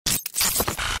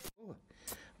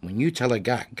When you tell a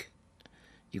gag,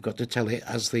 you've got to tell it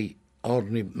as the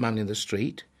ordinary man in the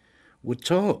street would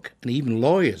talk, and even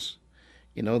lawyers.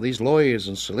 You know, these lawyers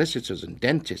and solicitors and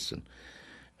dentists and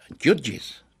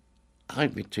judges.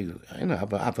 I've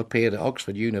appeared at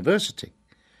Oxford University,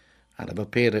 and I've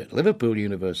appeared at Liverpool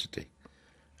University,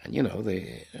 and you know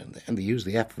they use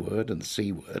the F word and the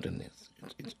C word, and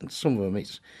some of them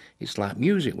it's like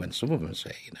music when some of them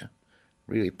say, you know,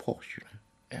 really posh, you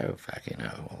know, oh fucking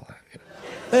hell, all that. You know.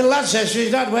 The lad says to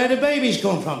his dad, "Where do babies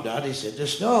come from, Dad?" He said, "The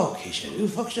stork." He said, "Who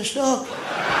fucks the stork?"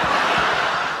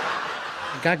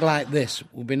 A gag like this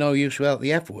would be no use without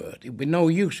the F word. It would be no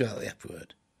use without the F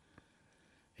word.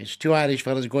 It's two Irish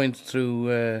fellas going through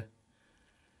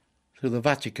the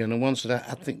Vatican, and one said,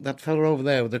 "I think that fella over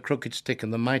there with the crooked stick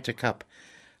and the mitre cap,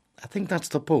 I think that's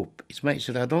the Pope." His mate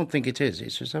said, "I don't think it is." He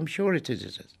says, "I'm sure it is." He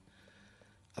says,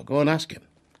 "I'll go and ask him."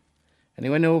 And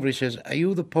he went over, he says, "Are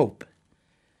you the Pope?"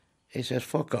 He says,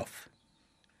 "Fuck off."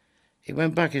 He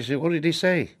went back, he said, "What did he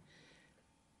say?"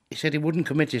 He said he wouldn't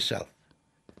commit himself.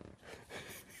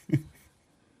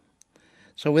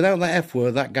 So without that F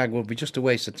word, that gag would be just a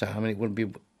waste of time, and it wouldn't be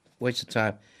a waste of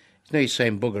time. It's no use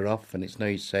saying bugger off, and it's no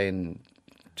use saying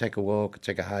take a walk or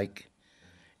take a hike.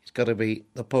 It's got to be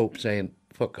the Pope saying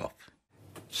fuck off.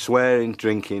 Swearing,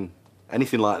 drinking,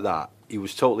 anything like that, he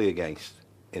was totally against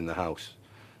in the house.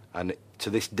 And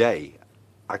to this day,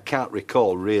 I can't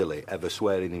recall really ever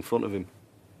swearing in front of him,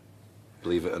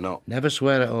 believe it or not. Never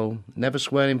swear at home, never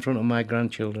swear in front of my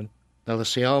grandchildren. They'll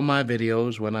see all my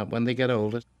videos when they get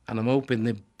older, and I'm hoping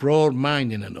they're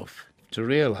broad-minded enough to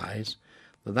realise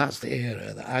that that's the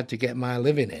era that I had to get my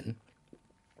living in,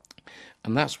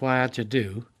 and that's why I had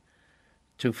to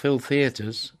fill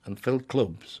theatres and fill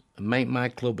clubs and make my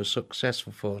club a success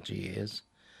for 40 years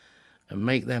and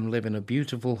make them live in a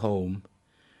beautiful home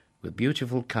with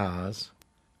beautiful cars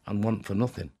and want for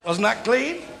nothing. Wasn't that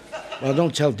clean? Well, I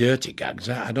don't tell dirty gags.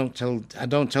 I don't tell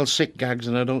sick gags,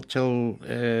 and I don't tell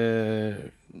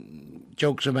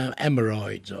jokes about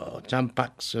hemorrhoids or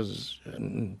Tampax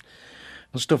and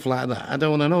stuff like that. I don't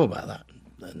want to know about that.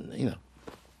 And, you know,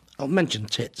 I'll mention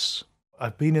tits.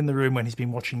 I've been in the room when he's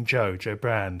been watching Joe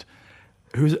Brand,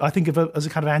 who I think of as a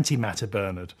kind of antimatter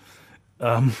Bernard,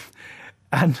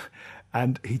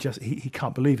 and he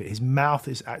can't believe it. His mouth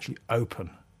is actually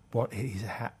open.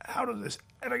 How does this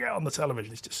ever get on the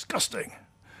television? It's disgusting.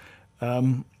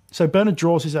 So Bernard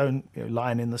draws his own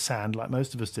line in the sand, like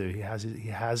most of us do. He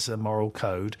has a moral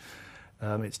code.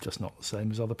 It's just not the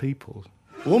same as other people's.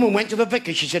 A woman went to the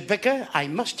vicar. She said, "Vicar, I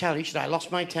must tell you that I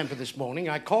lost my temper this morning.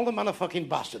 I called the man a fucking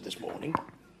bastard this morning."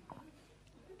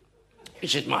 He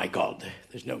said, "My God,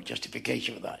 there's no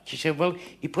justification for that." She said, "Well,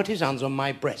 he put his hands on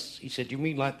my breasts." He said, "You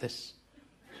mean like this?"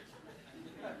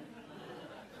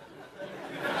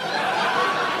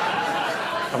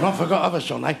 I've not forgot of her,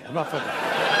 son, eh? I've not forgot.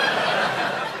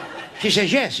 She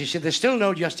says, "Yes." He said, "There's still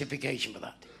no justification for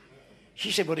that."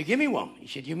 She said, "Well, give me one." He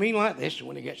said, "You mean like this?" And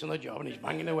when he gets on the job and he's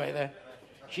banging away there.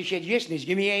 She said, "Yes," and he's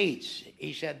 "Give me AIDS."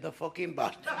 He said, "The fucking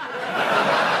bastard."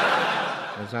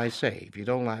 As I say, if you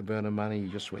don't like Bernard Manning, you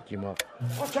just switch him off.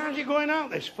 What time's he going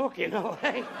out this fucking hell,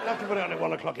 eh? You'll have to put it on at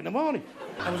 1 o'clock in the morning.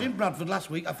 I was in Bradford last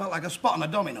week. I felt like a spot on a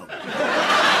domino.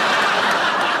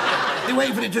 They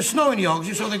wait for it to snow in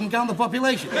Yorkshire so they can count the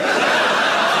population.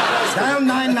 Down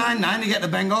 999 to get the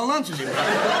Bengal Lancers in.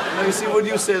 Now, you see, would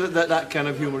you say that kind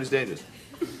of humour is dangerous?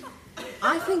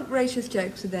 I think racist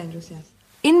jokes are dangerous, yes.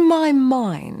 In my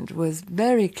mind was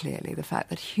very clearly the fact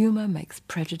that humour makes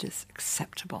prejudice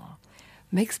acceptable,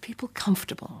 makes people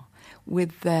comfortable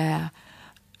with their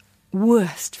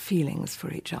worst feelings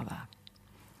for each other.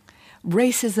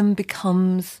 Racism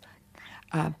becomes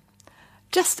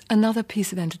just another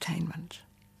piece of entertainment.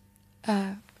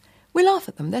 We laugh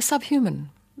at them. They're subhuman.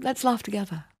 Let's laugh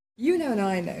together. You know and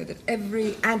I know that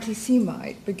every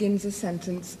anti-Semite begins a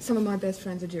sentence, "Some of my best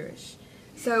friends are Jewish."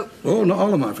 So... Oh, not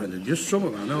all of my friends, just some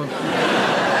of them. No,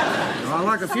 I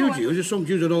like a few Jews, there's some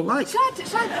Jews I don't like.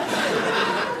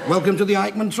 Welcome to the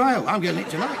Eichmann trial. I'm getting it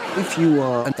tonight. If you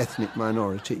are an ethnic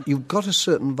minority, you've got a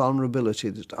certain vulnerability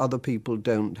that other people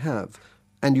don't have,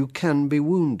 and you can be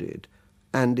wounded,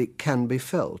 and it can be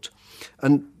felt.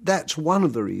 And that's one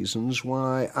of the reasons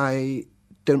why I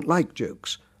don't like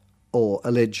jokes or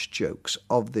alleged jokes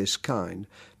of this kind,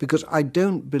 because I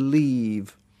don't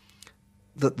believe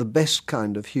that the best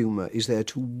kind of humour is there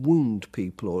to wound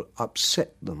people or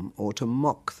upset them or to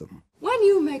mock them. When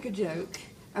you make a joke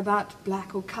about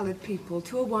black or coloured people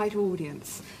to a white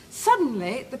audience,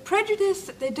 suddenly the prejudice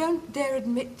that they don't dare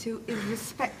admit to is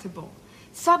respectable.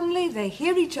 Suddenly they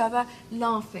hear each other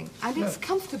laughing, and it's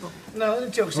comfortable. No, the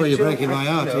joke's well, you're breaking my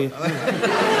heart here.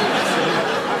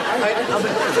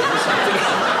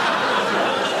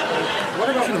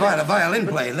 quite a violin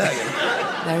playing there, you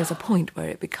know. There is a point where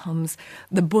it becomes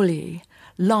the bully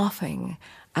laughing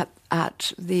at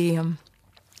the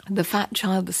fat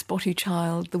child, the spotty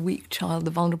child, the weak child,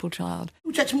 the vulnerable child.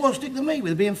 Who takes more stick than me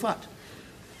with being fat?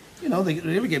 You know, they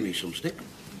really give me some stick.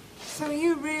 So are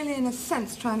you really, in a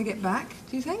sense, trying to get back,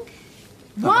 do you think?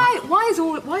 Why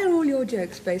are all your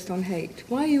jokes based on hate?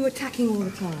 Why are you attacking all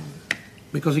the time?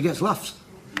 Because he gets laughs.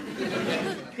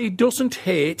 He doesn't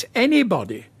hate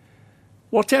anybody,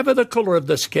 whatever the colour of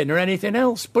the skin or anything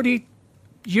else, but he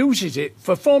uses it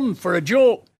for fun, for a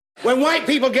joke. When white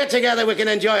people get together, we can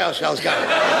enjoy ourselves,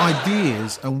 guys.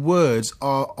 Ideas and words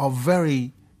are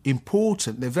very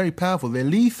important. They're very powerful. They're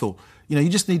lethal. You know, you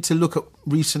just need to look at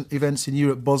recent events in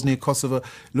Europe, Bosnia, Kosovo,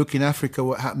 look in Africa,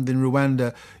 what happened in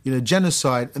Rwanda, you know,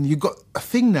 genocide, and you've got a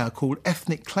thing now called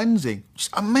ethnic cleansing. It's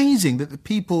amazing that the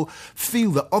people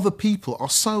feel that other people are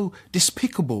so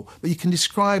despicable that you can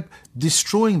describe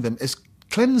destroying them as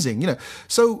cleansing, you know.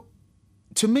 So,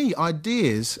 to me,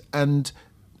 ideas and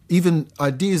even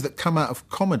ideas that come out of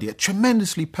comedy are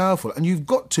tremendously powerful, and you've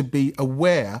got to be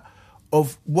aware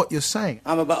of what you're saying.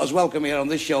 I'm about as welcome here on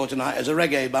this show tonight as a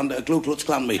reggae band at a Ku Klux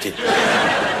Klan meeting.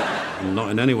 I'm not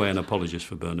in any way an apologist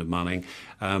for Bernard Manning,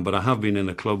 but I have been in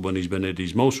a club when he's been at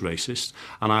his most racist,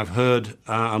 and I've heard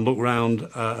and looked round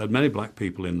at many black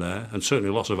people in there, and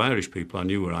certainly lots of Irish people I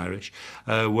knew were Irish,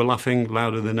 were laughing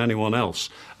louder than anyone else,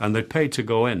 and they paid to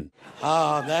go in.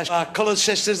 Ah, there's our coloured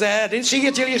sisters there. Didn't see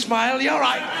you till you smiled. You're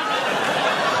right.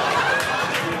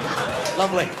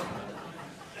 Lovely.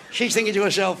 She's thinking to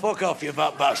herself, fuck off, you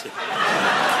fat bastard.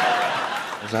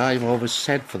 As I've always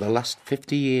said for the last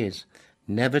 50 years,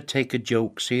 never take a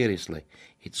joke seriously.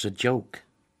 It's a joke.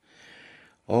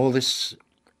 All this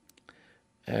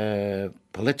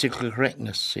political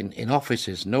correctness in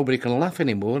offices, nobody can laugh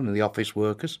anymore than the office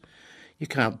workers. You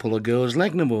can't pull a girl's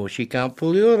leg no more. She can't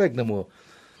pull your leg no more.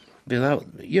 Without,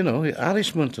 you know,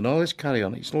 harassment and all this carry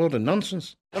on. It's a load of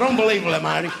nonsense. They're unbelievable, them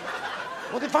Irish.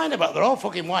 What they find about they're all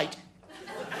fucking white.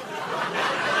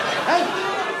 Hey?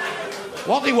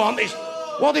 What they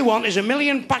want is a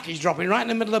million packages dropping right in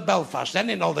the middle of Belfast. Then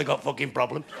they know they got fucking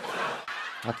problems.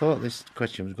 I thought this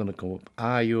question was going to come up.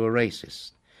 Are you a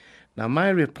racist? Now, my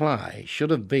reply should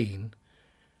have been,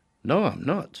 no, I'm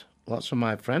not. Lots of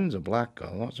my friends are black,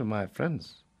 or lots of my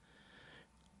friends.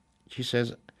 She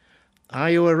says, are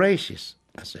you a racist?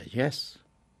 I said, yes.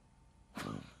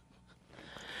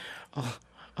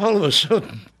 All of a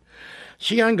sudden,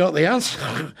 she ain't got the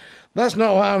answer. That's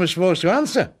not what I was supposed to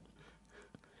answer.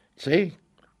 See,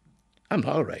 I'm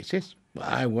not a racist, but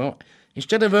I won't.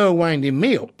 Instead of her winding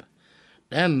me up,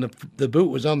 then the boot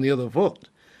was on the other foot.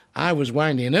 I was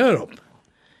winding her up.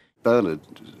 Bernard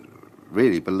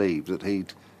really believed that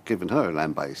he'd given her a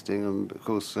lambasting, and of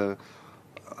course,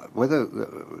 whether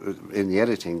in the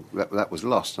editing that was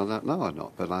lost, I don't know or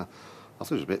not, but I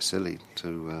thought it was a bit silly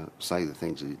to say the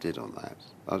things that he did on that.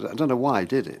 I don't know why he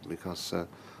did it, because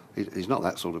he's not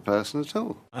that sort of person at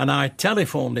all. And I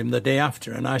telephoned him the day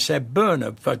after and I said,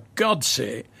 Bernard, for God's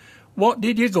sake, what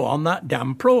did you go on that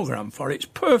damn programme for? It's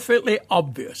perfectly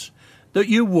obvious that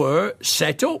you were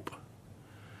set up.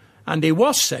 And he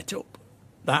was set up.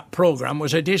 That programme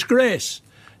was a disgrace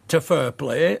to fair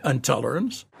play and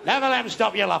tolerance. Never let them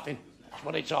stop you laughing. That's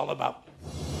what it's all about.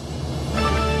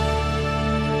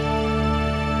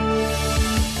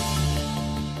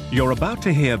 You're about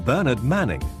to hear Bernard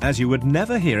Manning as you would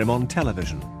never hear him on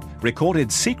television, recorded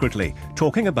secretly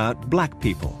talking about black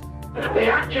people. They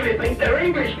actually think they're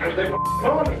English because they're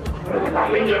born.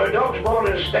 That means if a dog's born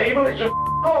in a stable, it's a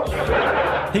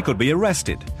horse. He could be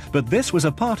arrested, but this was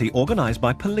a party organised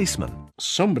by policemen.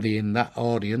 Somebody in that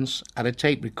audience had a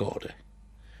tape recorder.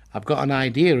 I've got an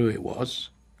idea who it was.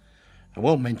 I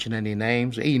won't mention any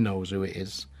names. He knows who it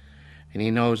is, and he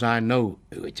knows I know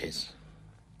who it is.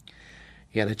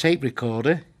 He had a tape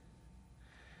recorder,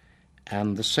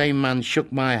 and the same man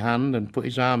shook my hand and put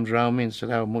his arms round me and said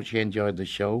how much he enjoyed the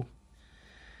show,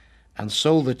 and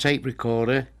sold the tape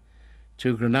recorder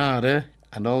to Granada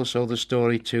and also the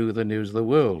story to the News of the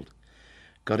World.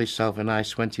 Got himself a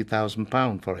nice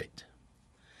 £20,000 for it.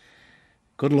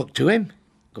 Good luck to him.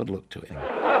 Good luck to him.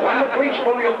 When the police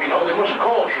pull you up, you know, they must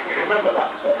caution you. Remember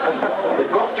that. They've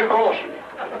got to caution you.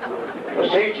 They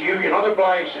say to you, you're not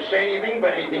obliged to say anything,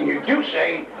 but anything you do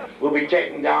say will be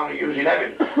taken down and used in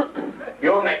evidence.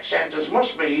 Your next sentence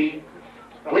must be,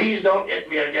 please don't hit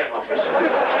me again, officer.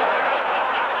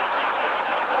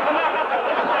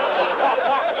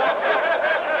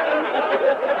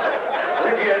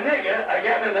 If you're a nigger,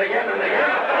 again and again and again.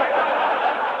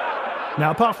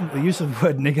 Now, apart from the use of the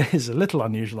word nigger is a little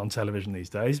unusual on television these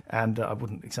days, and I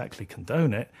wouldn't exactly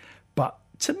condone it, but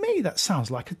to me, that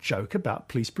sounds like a joke about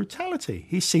police brutality.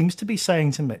 He seems to be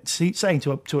saying to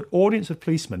an audience of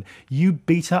policemen, you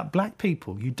beat up black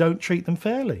people, you don't treat them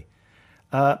fairly.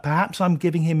 Perhaps I'm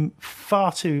giving him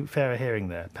far too fair a hearing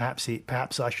there.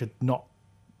 Perhaps I should not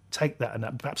take that,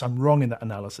 and perhaps I'm wrong in that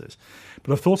analysis.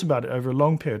 But I've thought about it over a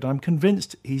long period, and I'm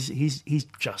convinced he's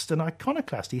just an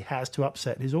iconoclast. He has to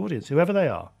upset his audience, whoever they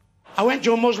are. I went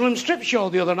to a Muslim strip show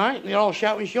the other night, and they're all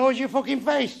shouting, show us your fucking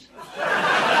face.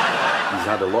 He's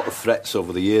had a lot of threats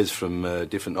over the years from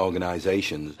different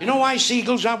organisations. You know why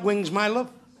seagulls have wings, my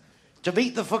love? To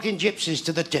beat the fucking gypsies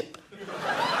to the tip.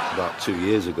 About 2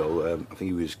 years ago, I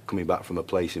think he was coming back from a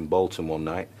place in Bolton one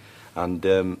night, and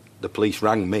the police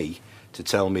rang me to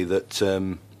tell me that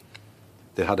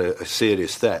they had a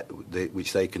serious threat,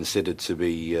 which they considered to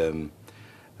be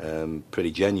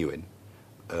pretty genuine,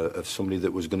 of somebody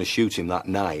that was going to shoot him that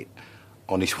night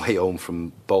on his way home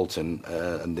from Bolton,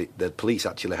 and the police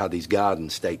actually had his garden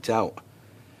staked out.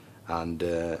 And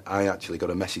I actually got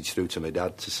a message through to my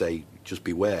dad to say, just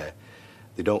beware.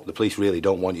 The police really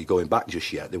don't want you going back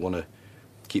just yet. They want to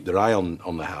keep their eye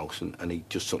on the house. And he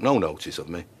just took no notice of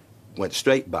me. Went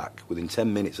straight back within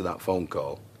 10 minutes of that phone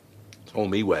call,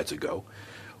 told me where to go,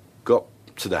 got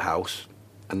to the house,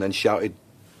 and then shouted,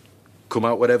 come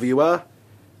out wherever you are.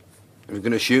 If you're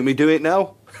going to shoot me, do it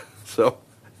now. So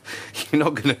you're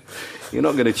not going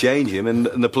to change him. And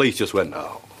the police just went,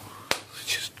 oh,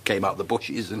 just came out the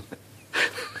bushes and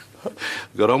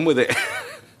got on with it.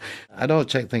 I don't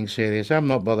take things serious. I'm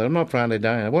not bothered. I'm not trying to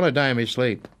die. I want to die in my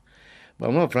sleep, but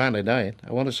I'm not trying to die.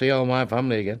 I want to see all my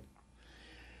family again.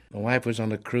 My wife was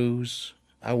on a cruise.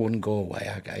 I wouldn't go away.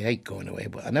 I hate going away,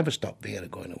 but I never stopped fear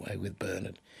of going away with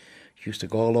Bernard. She used to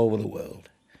go all over the world.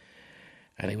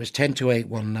 And it was 10 to 8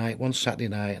 one Saturday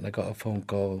night, and I got a phone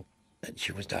call that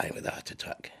she was dying with a heart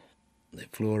attack. They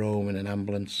flew her home in an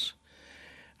ambulance.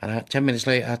 And 10 minutes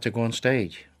later, I had to go on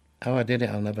stage. How I did it,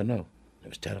 I'll never know. It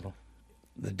was terrible.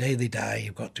 The day they die,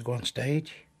 you've got to go on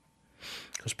stage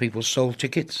because people sold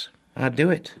tickets. I'd do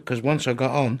it because once I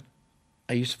got on,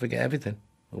 I used to forget everything.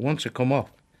 But once I come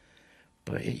off,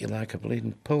 but it hit you like a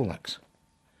bleeding poleaxe.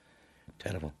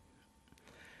 Terrible.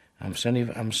 I'm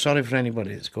sorry for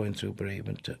anybody that's going through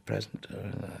bereavement at present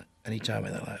or any time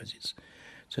in their lives. It's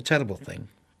a terrible thing.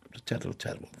 It's a terrible,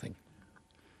 terrible thing.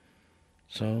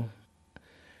 So,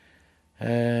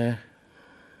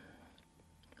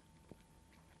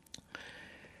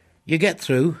 you get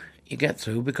through,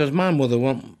 because my mother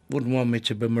wouldn't want me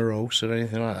to be morose or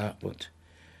anything like that, but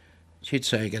she'd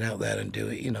say, get out there and do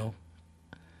it, you know,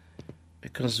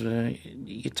 because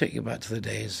you take you back to the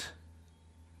days.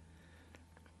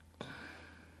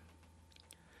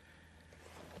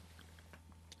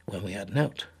 When we had an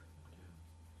out.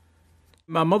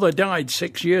 My mother died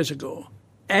 6 years ago.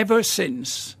 Ever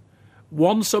since,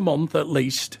 once a month at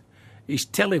least, he's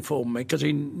telephoned me, because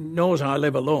he knows I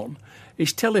live alone,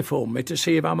 he's telephoned me to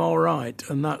see if I'm all right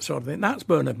and that sort of thing. That's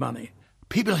Bernard Manning.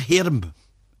 People hate him,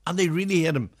 and they really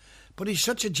hate him. But he's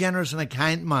such a generous and a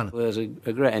kind man. There's a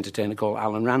great entertainer called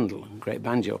Alan Randall, a great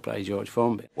banjo player, George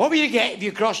Formby. What will you get if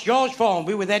you cross George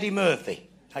Formby with Eddie Murphy?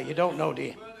 Oh, you don't know, do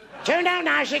you? Turned out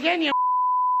nice again, you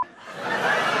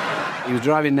He was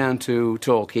driving down to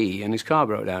Torquay and his car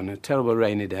broke down, a terrible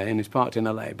rainy day, and he's parked in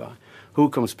a lay-by. Who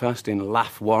comes past in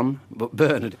laugh one but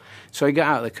Bernard? So he got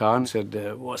out of the car and said,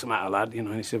 what's the matter, lad? You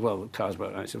know, and he said, well, the car's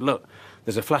broke down. He said, look,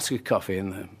 there's a flask of coffee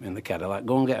in the Cadillac.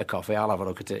 Go and get a coffee, I'll have a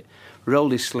look at it.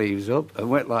 Rolled his sleeves up and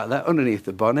went like that underneath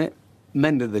the bonnet,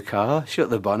 mended the car, shut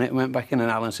the bonnet, and went back in, and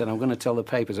Alan said, I'm going to tell the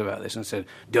papers about this, and said,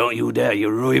 don't you dare, you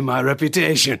ruin my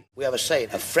reputation. We have a saying,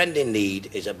 a friend in need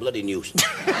is a bloody nuisance.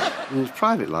 In his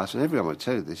private life, and everyone would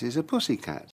tell you this, is a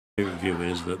pussycat. The view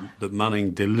is that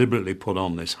Manning deliberately put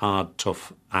on this hard,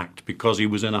 tough act because he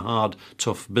was in a hard,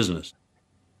 tough business.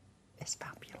 It's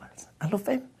fabulous. I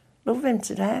love him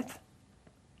to death.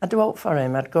 I'd vote for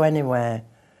him, I'd go anywhere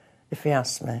if he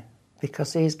asked me,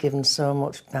 because he's given so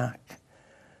much back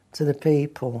to the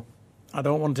people. I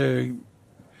don't want to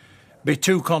be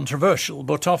too controversial,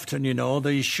 but often, you know,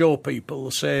 these show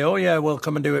people say, oh yeah, we'll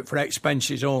come and do it for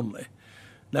expenses only.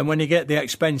 Then when you get the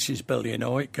expenses bill, you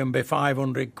know, it can be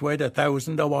 500 quid,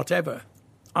 1,000 or whatever.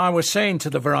 I was saying to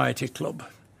the Variety Club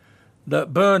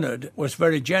that Bernard was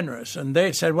very generous, and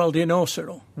they said, well, do you know,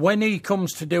 Cyril, when he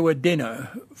comes to do a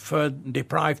dinner for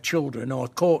deprived children or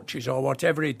coaches or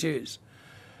whatever it is,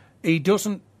 he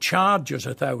doesn't charge us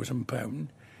 £1,000.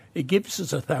 He gives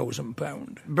us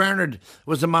 £1,000. Bernard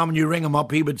was the man, when you ring him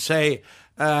up, he would say,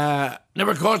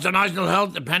 never cost the National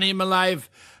Health a penny in my life.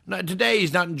 Now, today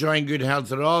he's not enjoying good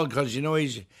health at all because, you know,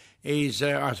 he's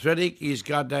arthritic, he's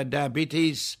got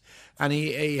diabetes, and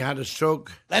he had a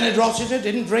stroke. Leonard Rossiter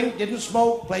didn't drink, didn't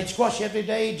smoke, played squash every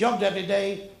day, jogged every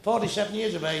day, 47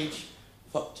 years of age,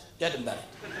 fucked, dead and buried.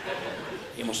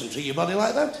 You mustn't treat your body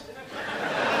like that.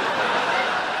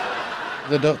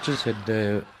 The doctor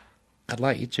said, I'd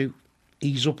like you to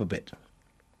ease up a bit.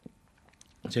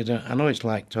 I said, I know it's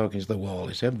like talking to the wall,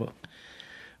 he said, but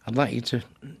I'd like you to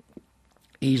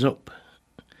ease up.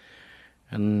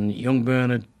 And young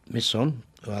Bernard, my son,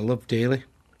 who I love dearly,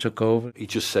 took over. He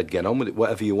just said, get on with it,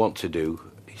 whatever you want to do.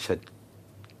 He said,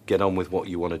 get on with what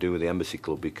you want to do with the Embassy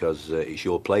Club because it's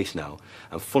your place now.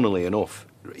 And funnily enough,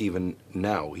 even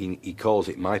now, he calls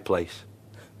it my place.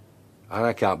 And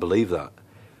I can't believe that.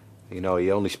 You know,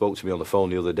 he only spoke to me on the phone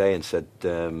the other day and said,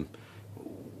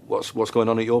 what's going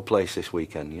on at your place this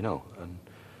weekend, you know? And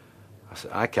I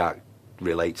said, I can't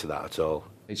relate to that at all.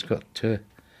 It's got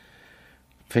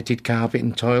fitted carpet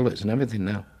and toilets and everything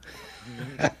now.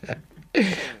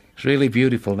 It's really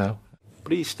beautiful now.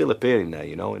 But he's still appearing there,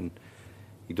 you know, and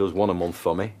he does one a month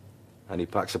for me, and he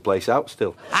packs the place out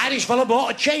still. Irish fella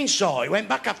bought a chainsaw. He went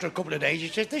back after a couple of days. He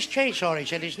said, this chainsaw, he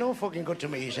said, it's no fucking good to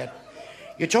me. He said,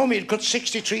 you told me it'd cut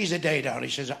 60 trees a day down. He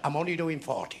says, I'm only doing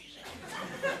 40. He said,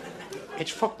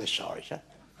 it's fuck this saw, he said.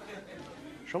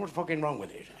 So much fucking wrong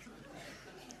with it, he said.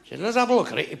 He said, let's have a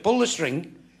look at it. He pulled the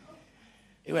string.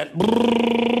 He went, brrrr.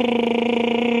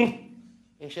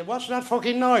 He said, what's that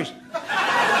fucking noise?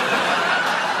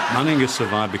 Manning has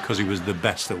survived because he was the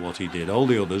best at what he did. All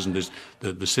the others, and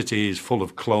the city is full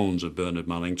of clones of Bernard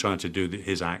Manning trying to do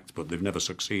his act, but they've never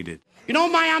succeeded. You know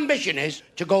what my ambition is?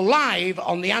 To go live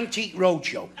on the Antique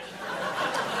Roadshow.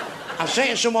 I'm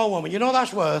saying to some old woman, you know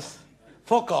that's worth?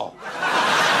 Fuck all.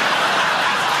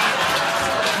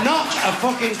 Not a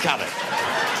fucking carrot.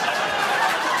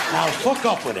 Now fuck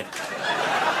off with it.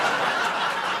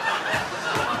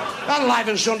 That'll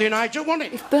liven Sunday night, won't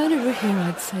it? If Bernard were here,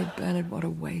 I'd say, Bernard, what a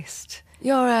waste.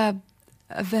 You're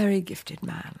a very gifted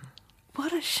man.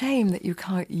 What a shame that you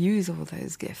can't use all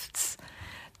those gifts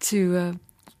to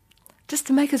just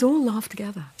to make us all laugh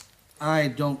together. I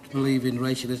don't believe in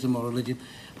racialism or religion.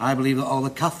 I believe that all the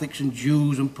Catholics and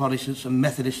Jews and Protestants and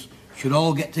Methodists should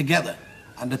all get together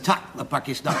and attack the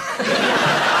Pakistan.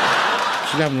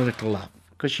 She's having a little laugh,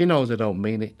 because she knows I don't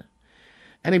mean it.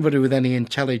 Anybody with any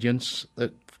intelligence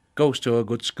that goes to a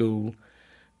good school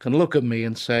can look at me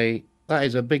and say, that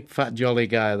is a big fat jolly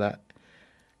guy that.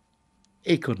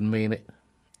 He couldn't mean it.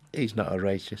 He's not a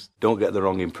racist. Don't get the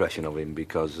wrong impression of him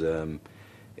because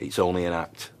it's only an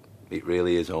act. It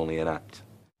really is only an act.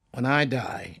 When I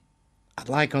die, I'd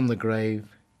like on the grave,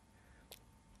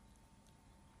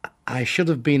 I should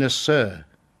have been a sir,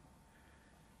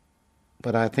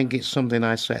 but I think it's something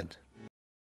I said.